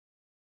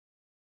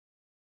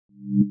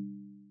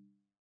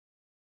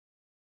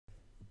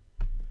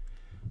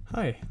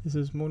Hi, this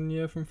is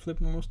Monia from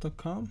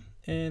FlippedNormals.com,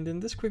 and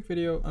in this quick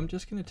video I'm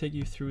just going to take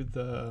you through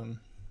the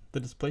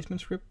displacement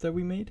script that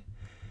we made.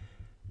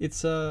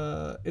 It's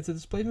a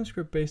displacement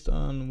script based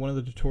on one of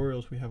the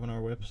tutorials we have on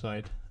our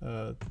website,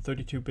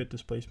 32-bit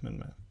displacement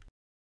map.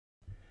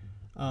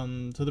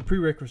 So the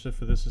prerequisite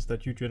for this is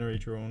that you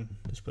generate your own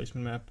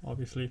displacement map,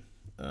 obviously.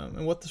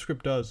 And what the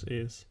script does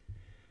is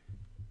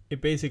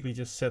it basically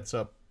just sets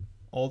up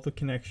all the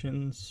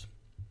connections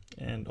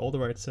and all the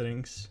right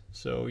settings.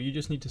 So you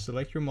just need to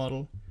select your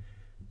model,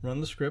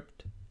 run the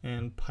script,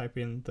 and pipe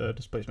in the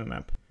displacement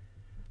map.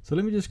 So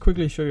let me just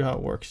quickly show you how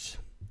it works.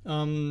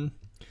 So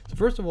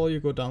first of all, you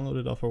go download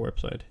it off our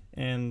website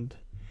and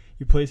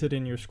you place it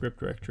in your script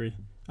directory.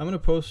 I'm going to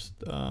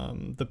post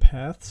the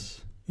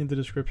paths in the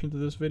description to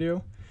this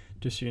video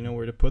just so you know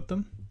where to put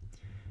them.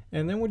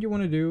 And then what you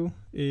want to do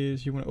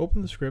is you want to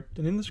open the script,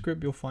 and in the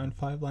script you'll find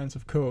 5 lines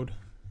of code,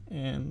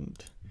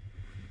 and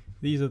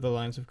these are the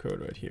lines of code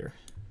right here.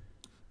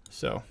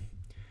 So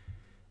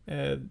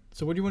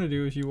what you want to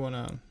do is you want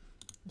to,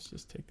 let's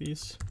just take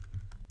these.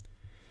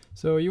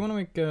 So you want to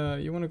make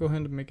you want to go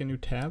ahead and make a new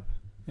tab,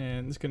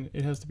 and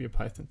it has to be a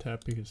Python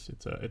tab because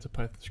it's a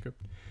Python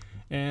script.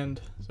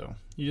 And so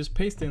you just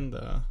paste in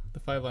the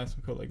 5 lines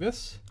of code like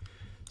this,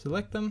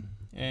 select them,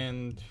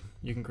 and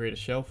you can create a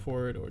shelf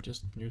for it or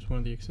just use one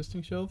of the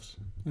existing shelves.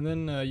 And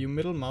then you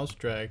middle mouse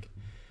drag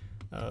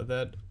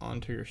that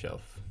onto your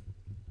shelf.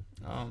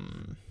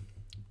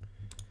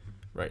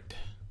 Right.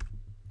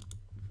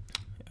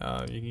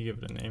 You can give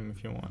it a name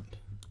if you want.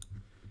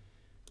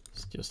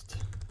 Let's just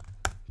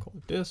call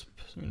it disp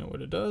so we know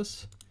what it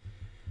does.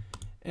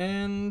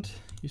 And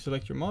you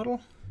select your model,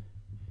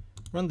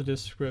 run the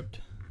disp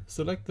script,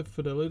 select the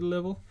fidelity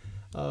level.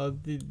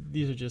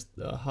 These are just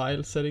high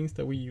settings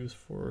that we use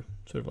for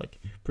sort of like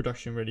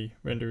production ready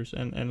renders,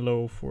 and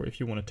low for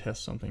if you want to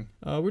test something.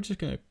 We're just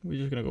gonna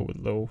go with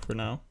low for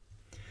now.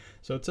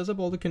 So it sets up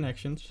all the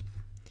connections,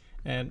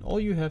 and all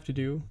you have to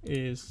do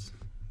is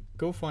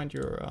go find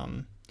your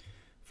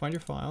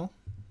file.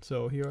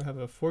 So here I have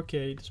a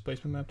 4K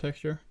displacement map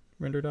texture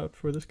rendered out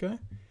for this guy,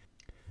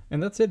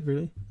 and that's it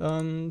really.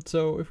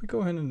 So if we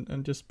go ahead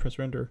and just press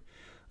render,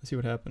 let's see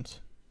what happens.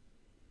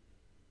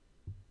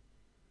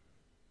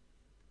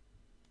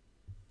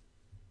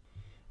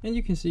 And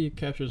you can see it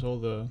captures all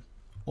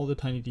the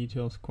tiny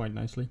details quite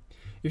nicely.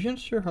 If you're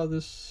not sure how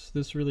this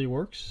really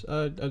works,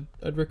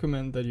 I'd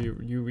recommend that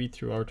you read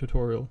through our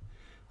tutorial.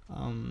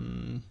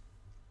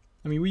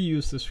 I mean, we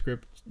use the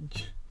script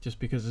just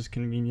because it's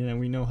convenient and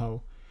we know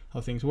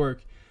how things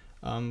work.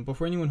 But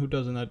for anyone who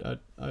doesn't,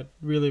 I'd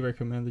really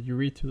recommend that you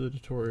read through the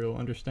tutorial,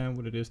 understand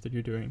what it is that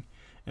you're doing,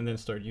 and then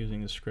start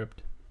using the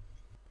script.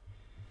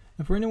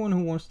 And for anyone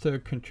who wants to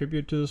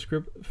contribute to the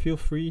script, feel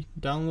free,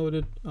 download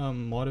it,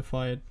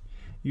 modify it,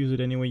 use it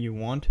any way you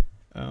want.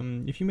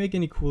 If you make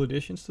any cool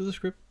additions to the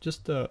script,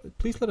 just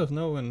please let us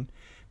know and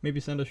maybe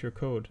send us your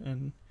code,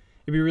 and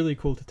it'd be really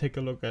cool to take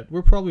a look at.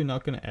 We're probably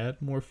not going to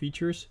add more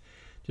features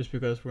just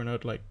because we're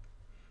not like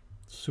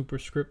super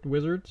script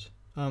wizards,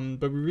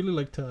 but we really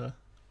like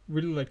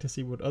to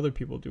see what other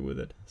people do with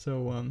it.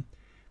 So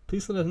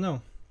please let us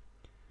know.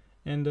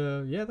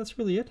 And yeah, that's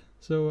really it.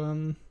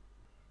 So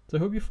I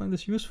hope you find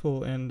this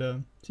useful,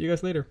 and see you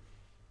guys later.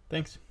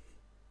 Thanks.